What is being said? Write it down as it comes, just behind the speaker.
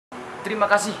Terima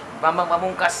kasih Bambang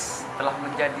Pamungkas telah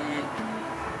menjadi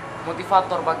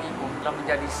motivator bagiku, telah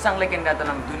menjadi sang legenda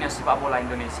dalam dunia sepak bola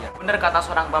Indonesia. Benar kata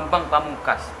seorang Bambang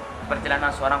Pamungkas,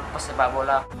 perjalanan seorang pesepak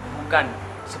bola bukan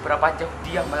seberapa jauh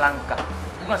dia melangkah,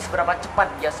 bukan seberapa cepat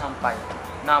dia sampai,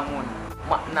 namun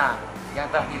makna yang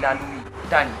telah dilalui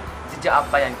dan jejak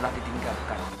apa yang telah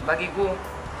ditinggalkan. Bagiku,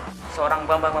 seorang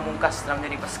Bambang Pamungkas telah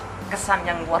menjadi kesan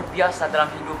yang luar biasa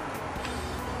dalam hidup.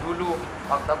 Dulu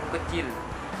waktu aku kecil,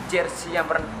 jersey yang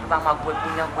pertama gue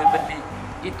beli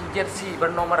itu jersey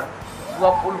bernomor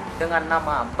 20 dengan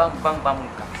nama Bambang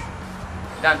Pamungkas.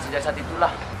 Dan sejak saat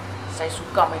itulah saya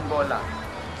suka main bola.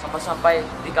 Sampai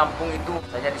di kampung itu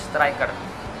saya jadi striker.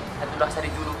 Itulah saya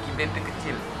dijuluki bebek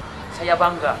kecil. Saya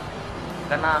bangga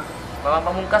karena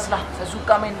Bambang Pamungkas lah saya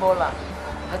suka main bola.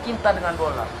 Saya cinta dengan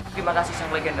bola. Terima kasih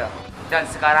sang legenda. Dan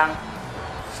sekarang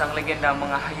sang legenda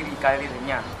mengakhiri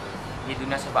karirnya di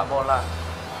dunia sepak bola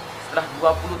setelah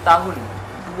 20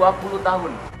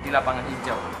 tahun di lapangan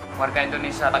hijau. Warga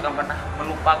Indonesia takkan pernah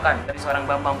melupakan dari seorang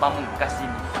Bambang Pamungkas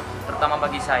ini, terutama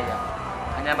bagi saya.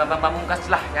 Hanya Bambang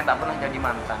Pamungkas lah yang tak pernah jadi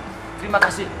mantan. Terima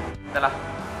kasih telah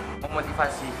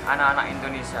memotivasi anak-anak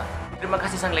Indonesia. Terima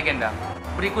kasih sang legenda.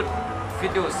 Berikut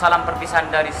video salam perpisahan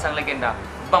dari sang legenda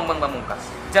Bambang Pamungkas.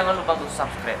 Jangan lupa untuk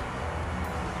subscribe.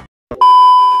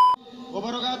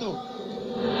 Wabarakatuh.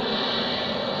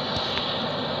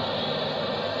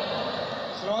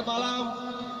 Selamat malam,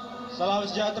 salam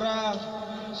sejahtera,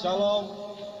 shalom,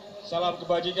 salam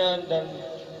kebajikan, dan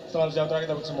salam sejahtera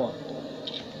kita semua.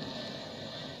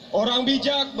 Orang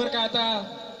bijak berkata,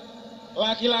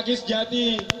 laki-laki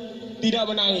sejati tidak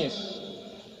menangis.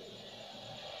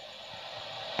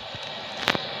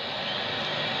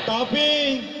 Tapi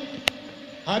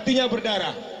hatinya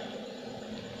berdarah.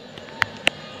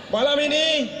 Malam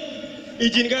ini,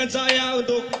 izinkan saya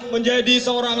untuk menjadi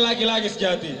seorang laki-laki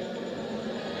sejati.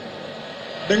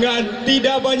 Dengan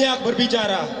tidak banyak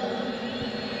berbicara,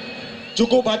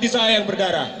 cukup hati saya yang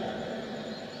berdarah.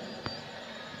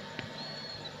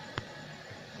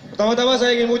 Pertama-tama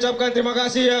saya ingin mengucapkan terima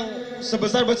kasih yang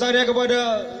sebesar-besarnya kepada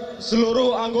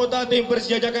seluruh anggota tim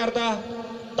Persija Jakarta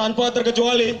tanpa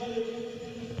terkecuali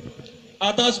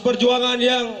atas perjuangan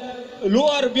yang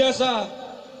luar biasa,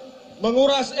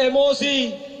 menguras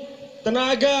emosi,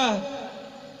 tenaga,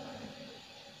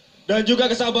 dan juga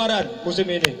kesabaran musim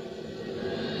ini.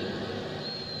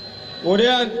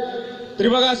 Kemudian,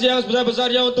 terima kasih yang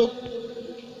sebesar-besarnya untuk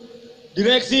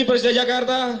direksi Persija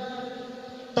Jakarta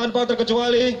tanpa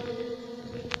terkecuali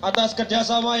atas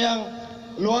kerjasama yang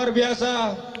luar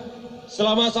biasa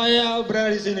selama saya berada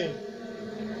di sini.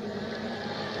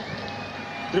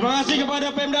 Terima kasih kepada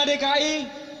Pemda DKI,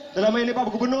 dalam ini Pak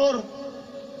Gubernur,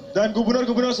 dan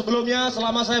gubernur-gubernur sebelumnya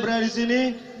selama saya berada di sini,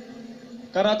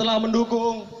 karena telah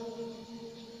mendukung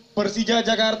Persija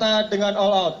Jakarta dengan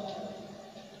all out.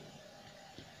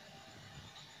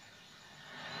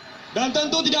 Dan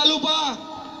tentu tidak lupa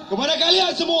kepada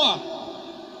kalian semua,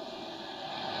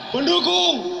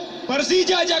 pendukung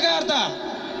Persija Jakarta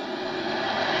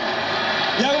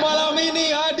yang malam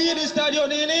ini hadir di stadion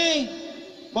ini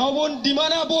maupun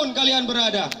dimanapun kalian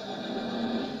berada.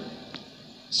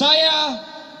 Saya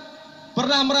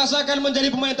pernah merasakan menjadi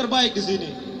pemain terbaik di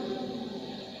sini.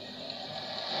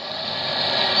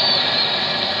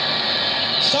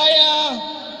 Saya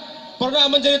pernah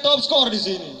menjadi top skor di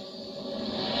sini.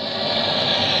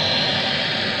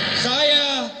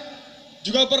 Saya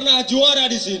juga pernah juara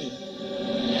di sini.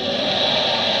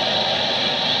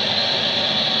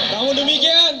 Namun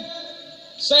demikian,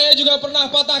 saya juga pernah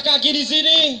patah kaki di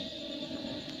sini.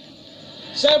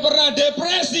 Saya pernah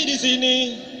depresi di sini.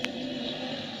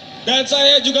 Dan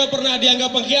saya juga pernah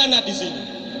dianggap pengkhianat di sini.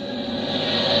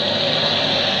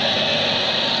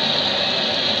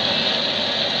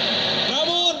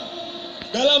 Namun,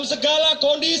 dalam segala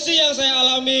kondisi yang saya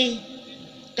alami,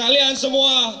 kalian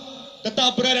semua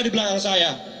tetap berada di belakang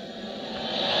saya.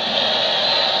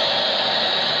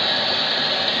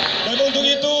 Dan untuk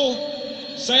itu,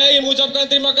 saya ingin mengucapkan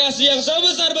terima kasih yang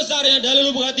sebesar-besarnya dari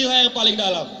lubuk hati saya yang paling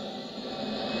dalam.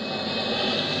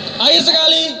 Akhir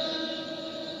sekali,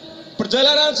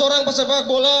 perjalanan seorang pesepak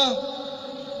bola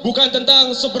bukan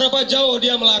tentang seberapa jauh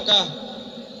dia melangkah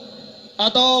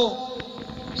atau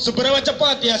seberapa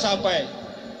cepat dia sampai,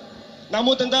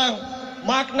 namun tentang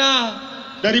makna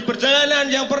dari perjalanan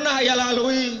yang pernah ia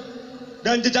lalui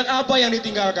dan jejak apa yang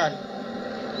ditinggalkan.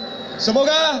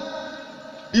 Semoga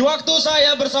di waktu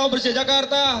saya bersama Persija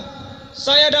Jakarta,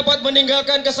 saya dapat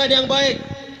meninggalkan kesan yang baik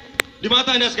di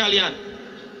mata Anda sekalian.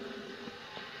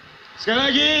 Sekali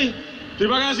lagi,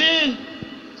 terima kasih.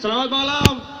 Selamat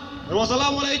malam.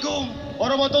 Wassalamualaikum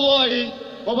warahmatullahi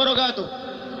wabarakatuh.